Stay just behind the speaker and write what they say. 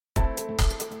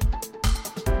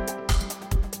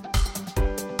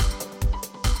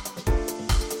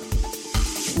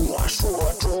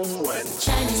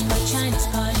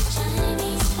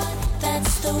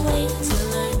the way to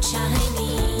learn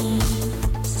Chinese.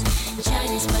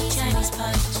 ChinesePod,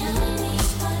 ChinesePod,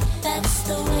 ChinesePod. That's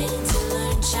the way to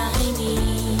learn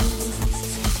Chinese.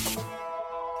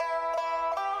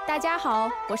 大家好，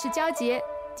我是娇杰，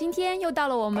今天又到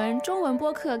了我们中文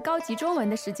播客高级中文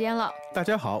的时间了。大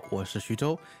家好，我是徐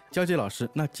州。娇杰老师，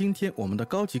那今天我们的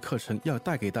高级课程要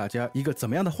带给大家一个怎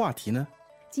么样的话题呢？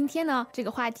今天呢，这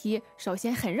个话题首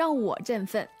先很让我振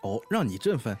奋。哦，让你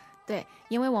振奋？对，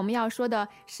因为我们要说的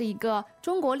是一个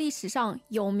中国历史上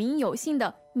有名有姓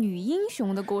的女英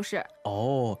雄的故事。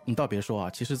哦，你倒别说啊，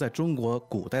其实在中国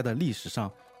古代的历史上，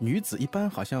女子一般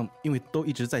好像因为都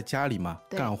一直在家里嘛，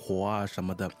干活啊什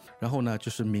么的，然后呢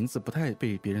就是名字不太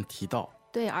被别人提到。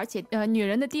对，而且女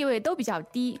人的地位都比较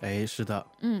低。哎，是的。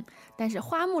但是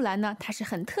花木兰呢，她是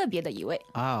很特别的一位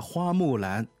啊，花木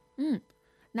兰。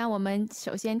那我们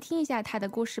首先听一下她的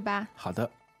故事吧。好的。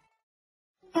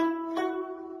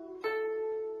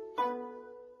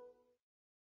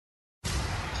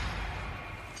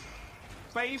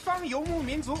北方游牧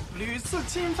民族屡次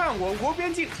侵犯我国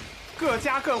边境，各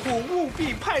家各户务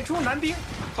必派出男丁，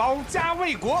保家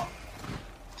卫国。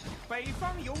北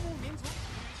方游牧民族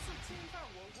屡次侵犯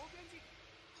我国边境，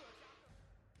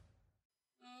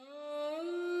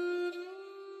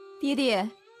爹爹，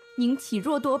您体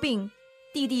弱多病，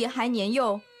弟弟还年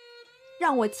幼，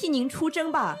让我替您出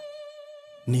征吧。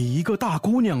你一个大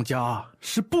姑娘家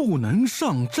是不能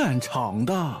上战场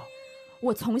的。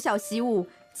我从小习武，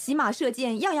骑马射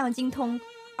箭样样精通，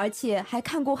而且还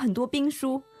看过很多兵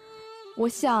书。我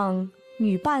想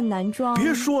女扮男装。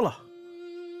别说了，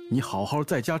你好好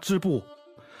在家织布，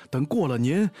等过了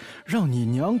年，让你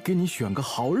娘给你选个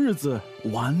好日子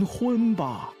完婚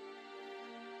吧。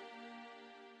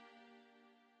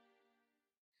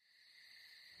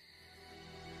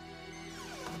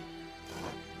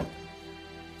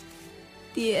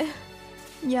爹，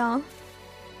娘，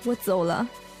我走了，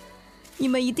你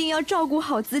们一定要照顾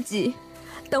好自己，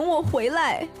等我回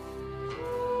来。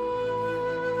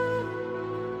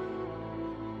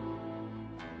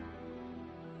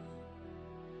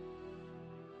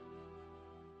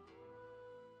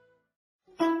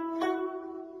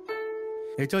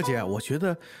哎，娇姐啊，我觉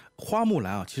得花木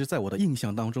兰啊，其实在我的印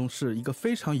象当中是一个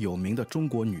非常有名的中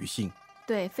国女性。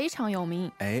对，非常有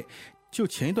名。哎，就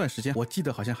前一段时间，我记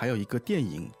得好像还有一个电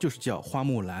影，就是叫《花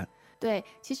木兰》。对，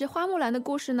其实花木兰的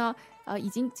故事呢，已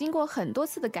经经过很多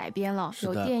次的改编了，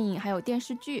有电影，还有电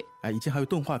视剧，以前还有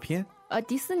动画片。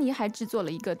迪士尼还制作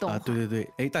了一个动画。对对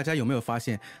对，哎，大家有没有发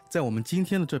现，在我们今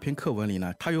天的这篇课文里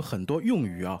呢，它有很多用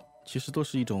语啊，其实都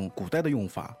是一种古代的用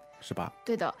法，是吧？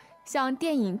对的，像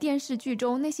电影、电视剧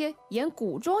中那些演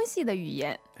古装戏的语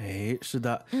言，哎，是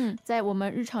的，在我们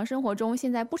日常生活中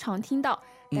现在不常听到，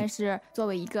但是作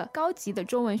为一个高级的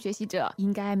中文学习者，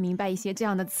应该明白一些这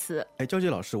样的词。哎，娇姐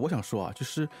老师，我想说啊，就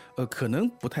是可能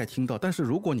不太听到，但是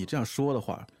如果你这样说的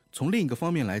话，从另一个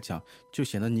方面来讲，就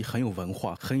显得你很有文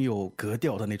化，很有格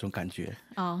调的那种感觉。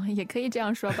也可以这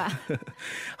样说吧。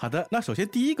好的，那首先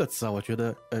第一个词啊，我觉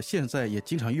得现在也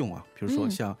经常用啊，比如说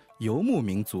像游牧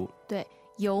民族。对，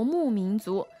游牧民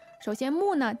族，首先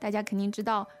牧呢，大家肯定知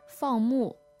道放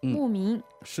牧、牧民，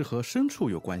是和牲畜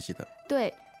有关系的。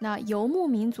对，那游牧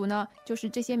民族呢，就是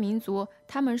这些民族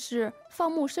他们是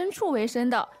放牧牲畜为生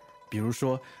的，比如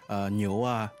说牛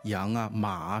啊、羊啊、马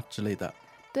啊之类的。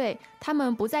对，他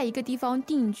们不在一个地方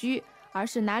定居，而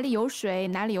是哪里有水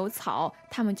哪里有草，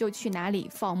他们就去哪里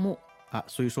放牧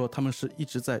所以说他们是一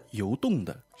直在游动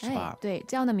的，是吧？对，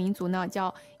这样的民族呢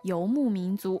叫游牧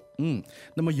民族。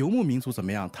那么游牧民族怎么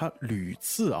样？他屡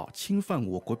次侵犯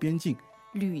我国边境。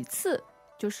屡次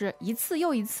就是一次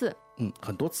又一次。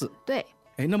很多次。对。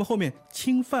哎，那么后面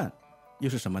侵犯又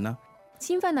是什么呢？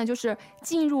侵犯呢，就是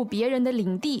进入别人的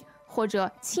领地或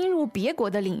者侵入别国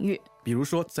的领域。比如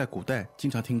说在古代经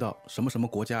常听到什么什么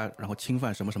国家然后侵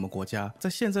犯什么什么国家，在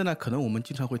现在呢可能我们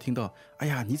经常会听到，哎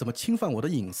呀，你怎么侵犯我的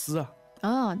隐私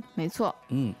啊？没错。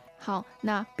好，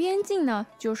那边境呢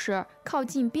就是靠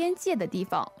近边界的地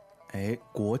方。哎，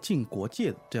国境国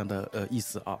界这样的意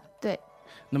思啊。对。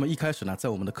那么一开始呢，在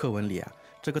我们的课文里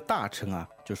这个大臣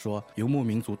就说游牧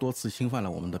民族多次侵犯了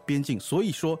我们的边境，所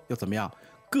以说要怎么样？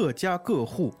各家各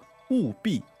户务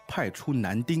必派出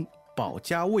男丁，保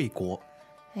家卫国。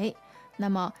那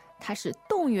么它是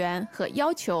动员和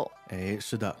要求。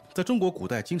是的，在中国古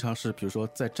代经常是比如说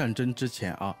在战争之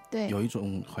前对，有一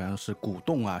种好像是鼓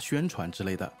动宣传之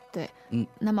类的。对，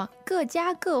那么各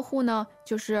家各户呢，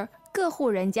就是各户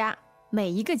人家，每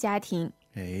一个家庭。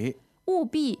务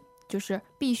必就是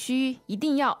必须一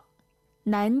定要。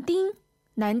男丁，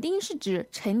男丁是指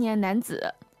成年男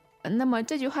子。那么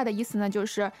这句话的意思呢，就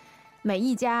是每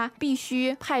一家必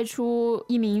须派出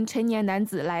一名成年男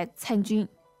子来参军。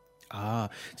啊，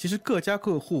其实各家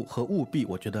各户和务必，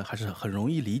我觉得还是很容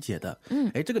易理解的。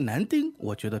这个男丁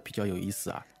我觉得比较有意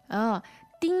思啊。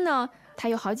丁呢，它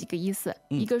有好几个意思，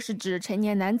一个是指成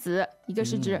年男子，一个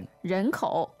是指人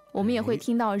口，我们也会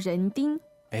听到人丁。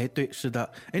对，是的。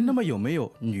那么有没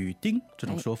有女丁这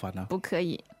种说法呢？不可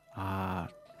以啊。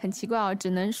很奇怪哦，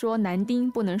只能说男丁，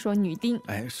不能说女丁。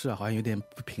是啊，好像有点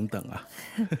不平等啊。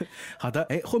好的，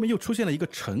后面又出现了一个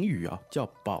成语啊，叫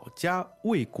保家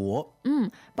卫国。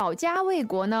保家卫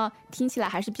国呢，听起来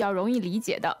还是比较容易理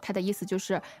解的。它的意思就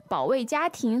是保卫家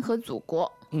庭和祖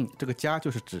国。这个家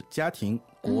就是指家庭，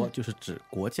国就是指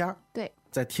国家。对，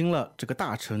在听了这个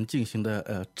大臣进行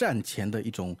的战前的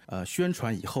一种宣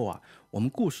传以后啊，我们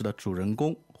故事的主人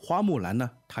公花木兰呢，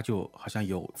她就好像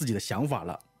有自己的想法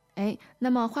了。那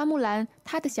么花木兰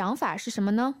她的想法是什么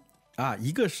呢？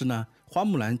一个是呢，花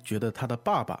木兰觉得她的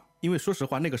爸爸，因为说实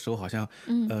话那个时候好像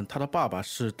她的爸爸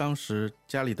是当时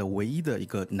家里的唯一的一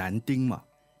个男丁嘛。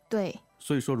对，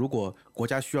所以说如果国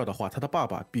家需要的话，她的爸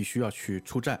爸必须要去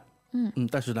出战。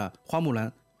但是呢，花木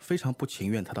兰非常不情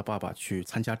愿她的爸爸去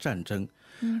参加战争。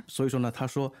所以说呢，她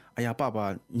说：“哎呀，爸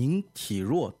爸您体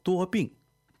弱多病，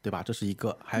对吧？这是一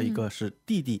个，还有一个是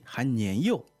弟弟还年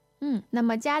幼。”那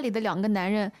么家里的两个男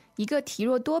人，一个体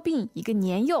弱多病，一个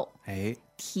年幼。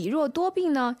体弱多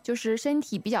病呢，就是身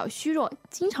体比较虚弱，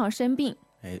经常生病。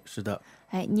是的。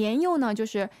年幼呢，就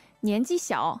是年纪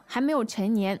小，还没有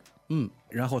成年。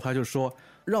然后他就说：“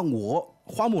让我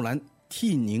花木兰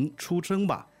替您出征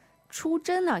吧。”出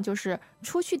征呢，就是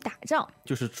出去打仗，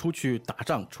就是出去打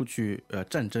仗，出去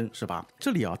战争，是吧？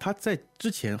这里啊，他在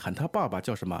之前喊他爸爸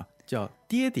叫什么？叫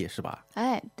爹爹，是吧？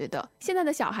对的。现在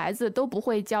的小孩子都不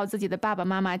会叫自己的爸爸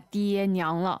妈妈爹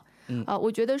娘了。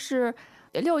我觉得是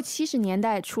60、70年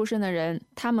代出生的人，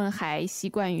他们还习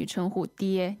惯于称呼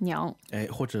爹娘。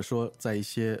或者说在一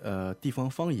些地方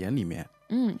方言里面，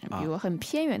比如很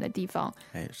偏远的地方。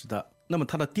是的。那么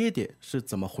他的爹爹是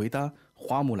怎么回答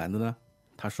花木兰的呢？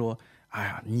他说：“哎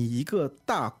呀，你一个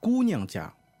大姑娘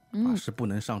家是不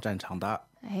能上战场的。”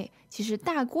其实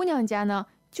大姑娘家呢，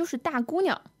就是大姑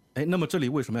娘。那么这里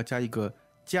为什么要加一个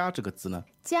家这个字呢？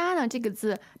家呢这个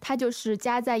字，它就是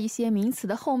加在一些名词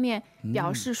的后面，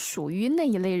表示属于那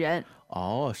一类人。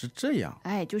是这样。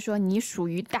就说你属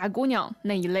于大姑娘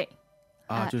那一类。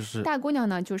就是大姑娘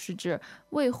呢，就是指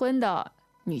未婚的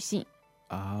女性。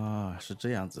是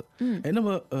这样子。那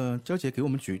么娇姐给我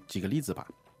们举几个例子吧。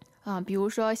比如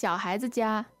说小孩子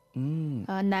家，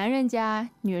男人家、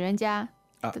女人家，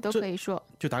这都可以说。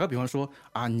就打个比方说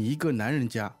你一个男人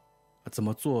家怎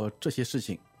么做这些事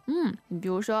情？你比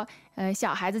如说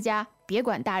小孩子家别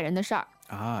管大人的事儿。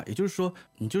也就是说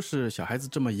你就是小孩子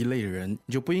这么一类人，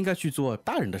你就不应该去做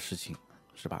大人的事情，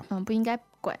是吧？不应该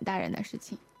管大人的事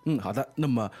情。好的。那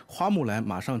么花木兰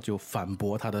马上就反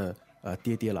驳他的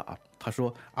爹爹了他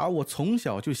说我从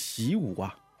小就习武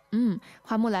啊。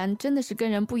花木兰真的是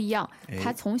跟人不一样，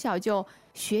她从小就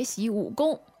学习武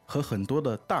功，和很多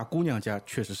的大姑娘家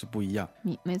确实是不一样。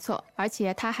没错，而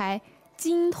且她还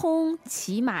精通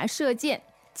骑马射箭。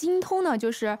精通呢，就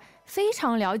是非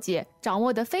常了解，掌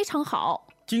握得非常好。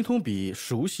精通比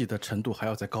熟悉的程度还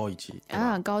要再高一级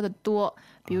高得多。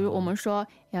比如我们说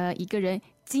一个人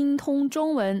精通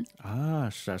中文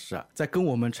是啊，在跟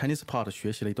我们 ChinesePod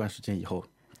学习了一段时间以后，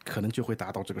可能就会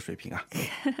达到这个水平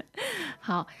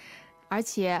好，而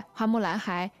且花木兰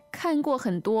还看过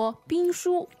很多兵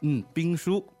书。兵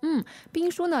书。兵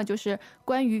书呢，就是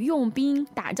关于用兵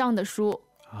打仗的书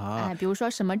比如说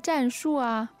什么战术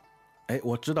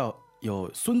我知道有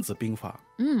《孙子兵法》。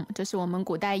这是我们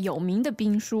古代有名的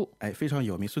兵书。非常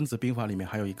有名。《孙子兵法》里面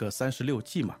还有一个36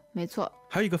计嘛。没错。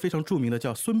还有一个非常著名的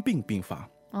叫《孙膑兵法》。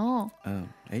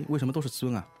为什么都是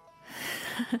孙啊？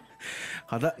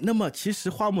好的。那么其实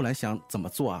花木兰想怎么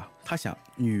做她想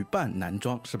女扮男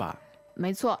装，是吧？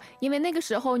没错，因为那个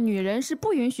时候女人是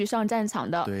不允许上战场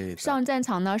的。对的。上战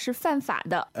场呢是犯法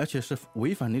的，而且是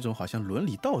违反那种好像伦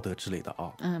理道德之类的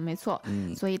没错。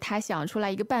所以她想出来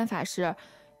一个办法是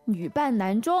女扮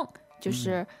男装，就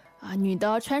是女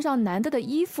的穿上男的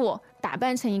衣服，打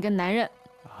扮成一个男人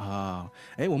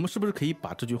我们是不是可以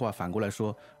把这句话反过来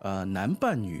说男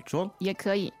扮女装？也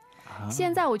可以。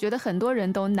现在我觉得很多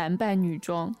人都男扮女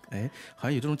装。好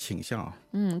像有这种倾向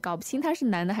搞不清他是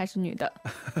男的还是女的。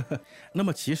那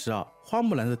么其实花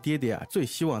木兰的爹爹最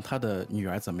希望他的女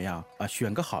儿怎么样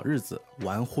选个好日子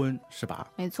完婚，是吧？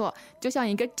没错，就像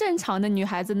一个正常的女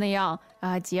孩子那样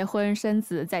结婚生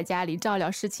子，在家里照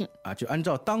料事情就按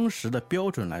照当时的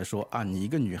标准来说你一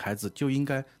个女孩子就应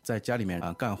该在家里面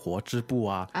干活织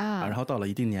布然后到了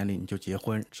一定年龄你就结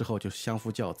婚，之后就相夫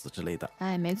教子之类的。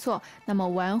没错。那么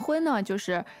完婚呢，就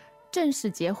是正式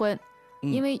结婚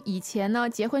因为以前呢，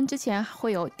结婚之前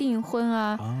会有订婚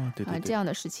啊，对对对，这样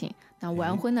的事情。那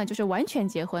完婚呢，就是完全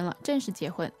结婚了，正式结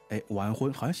婚。完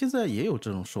婚好像现在也有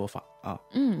这种说法啊。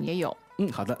也有。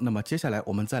好的，那么接下来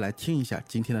我们再来听一下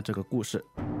今天的这个故事。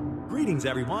Greetings,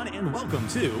 everyone, and welcome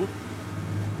to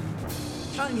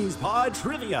ChinesePod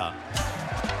Trivia.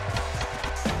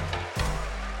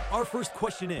 Our first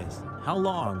question is, how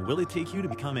long will it take you to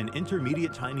become an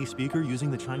intermediate Chinese speaker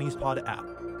using the ChinesePod app?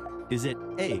 Is it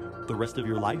A, the rest of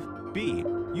your life? B,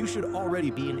 you should already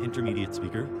be an intermediate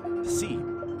speaker? C,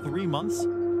 3 months?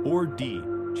 Or D,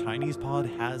 ChinesePod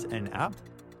has an app?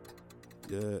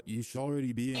 You should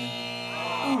already be in.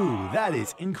 Ooh, that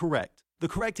is incorrect. The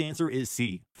correct answer is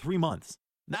C, 3 months.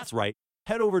 That's right.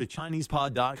 Head over to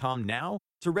ChinesePod.com now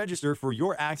to register for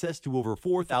your access to over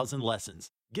 4,000 lessons.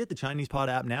 Get the ChinesePod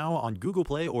app now on Google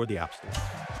Play or the App Store.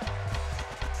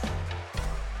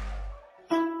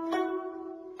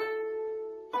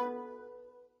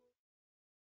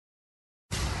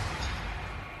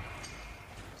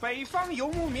 北方游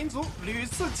牧民族屡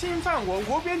次侵犯我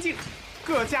国边境，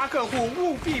各家各户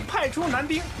务必派出男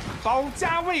丁，保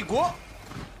家卫国。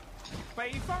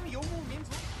北方游牧民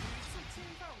族屡次侵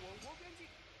犯我国边境，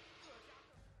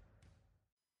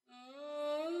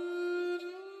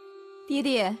爹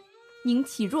爹，您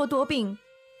体弱多病，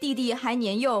弟弟还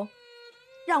年幼，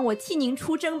让我替您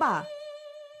出征吧。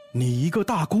你一个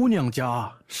大姑娘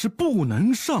家是不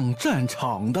能上战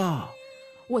场的。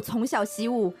我从小习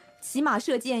武，骑马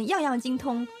射箭样样精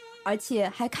通，而且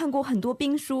还看过很多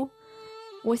兵书。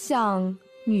我想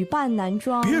女扮男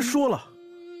装。别说了，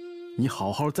你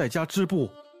好好在家织布，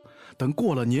等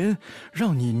过了年，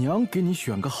让你娘给你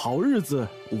选个好日子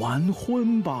完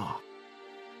婚吧。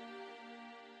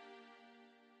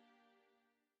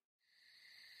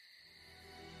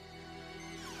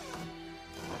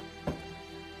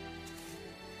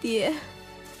爹，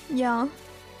娘，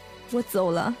我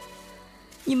走了，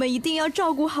你们一定要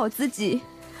照顾好自己，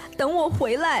等我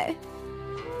回来。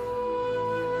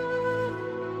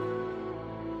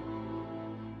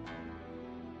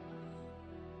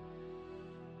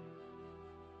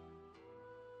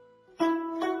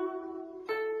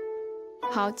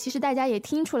好，其实大家也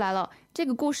听出来了，这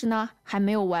个故事呢还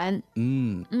没有完。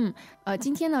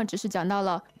今天呢只是讲到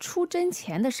了出征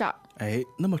前的事儿。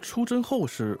那么出征后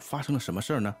是发生了什么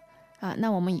事儿呢？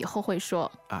那我们以后会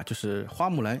说。就是花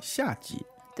木兰下集。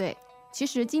对，其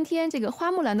实今天这个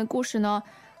花木兰的故事呢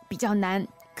比较难，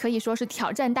可以说是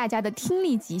挑战大家的听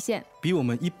力极限，比我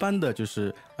们一般的就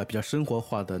是比较生活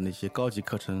化的那些高级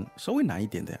课程稍微难一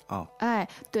点的啊。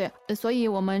对，所以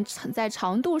我们在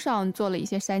长度上做了一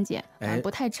些删减，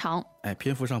不太长。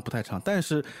篇幅上不太长，但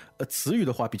是词语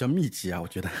的话比较密集啊，我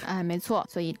觉得。没错，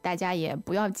所以大家也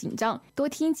不要紧张，多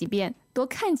听几遍，多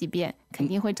看几遍，肯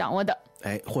定会掌握的。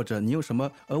或者你有什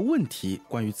么问题，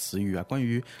关于词语啊，关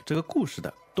于这个故事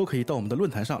的，都可以到我们的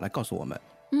论坛上来告诉我们。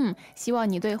希望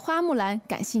你对花木兰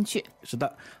感兴趣。是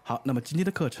的，好，那么今天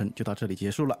的课程就到这里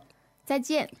结束了，再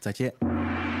见。再见。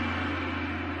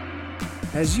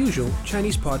As usual,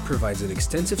 ChinesePod provides an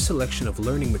extensive selection of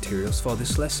learning materials for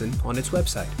this lesson on its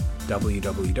website,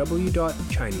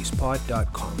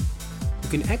 www.chinesepod.com. You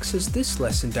can access this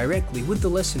lesson directly with the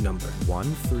lesson number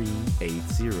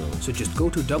 1380. So just go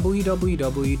to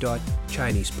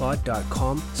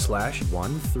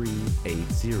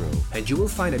www.chinesepod.com/1380 and you will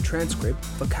find a transcript,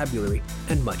 vocabulary,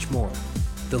 and much more.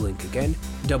 The link again,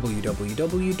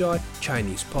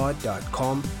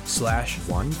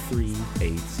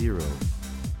 www.chinesepod.com/1380.